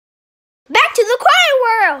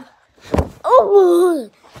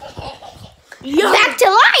Back to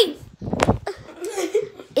life.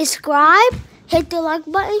 Subscribe, hit the like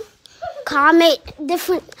button, comment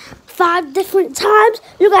 5 different times.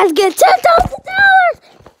 You guys get $10,000.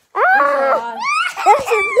 Ah,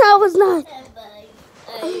 that was not.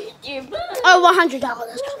 Oh, $100.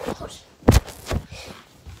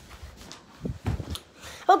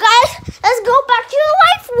 Well, guys, let's go back to the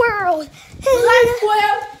life world. Life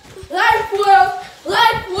world.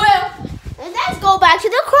 And let's go back to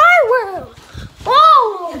the cry world.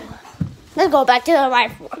 Whoa! Let's go back to the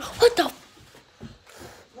life world. What the?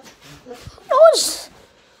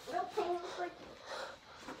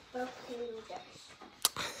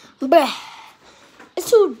 Bruh, it's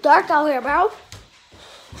too dark out here, bro.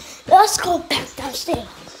 Let's go back downstairs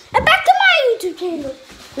and back to my YouTube channel.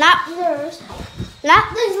 Not yours.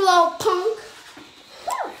 Not this little punk.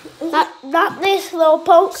 Not this little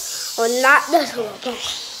punk. Or not this little punk.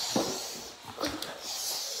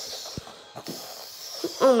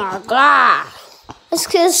 Oh my God. This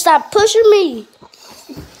kid stop pushing me.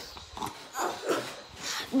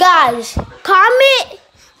 Guys, comment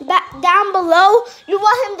down below. You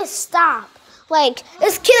want him to stop. Like,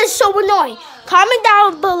 this kid is so annoying. Comment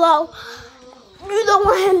down below. You don't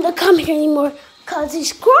want him to come here anymore because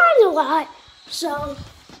he's crying a lot. So,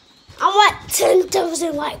 I want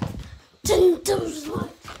 10,000 likes. 10,000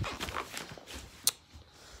 likes.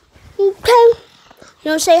 Okay.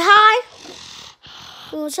 You want to say hi?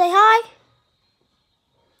 You want to say hi?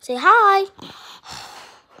 Say hi.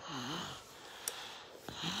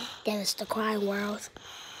 Yeah, it's the crying world.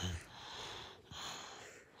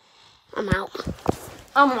 I'm out.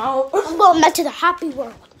 I'm going back to the happy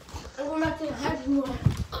world.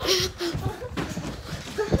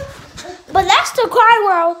 But that's the cry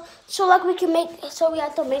world. So like we have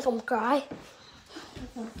to make them cry.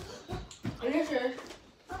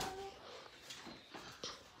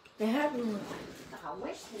 The happy world. I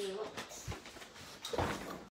wish they looked.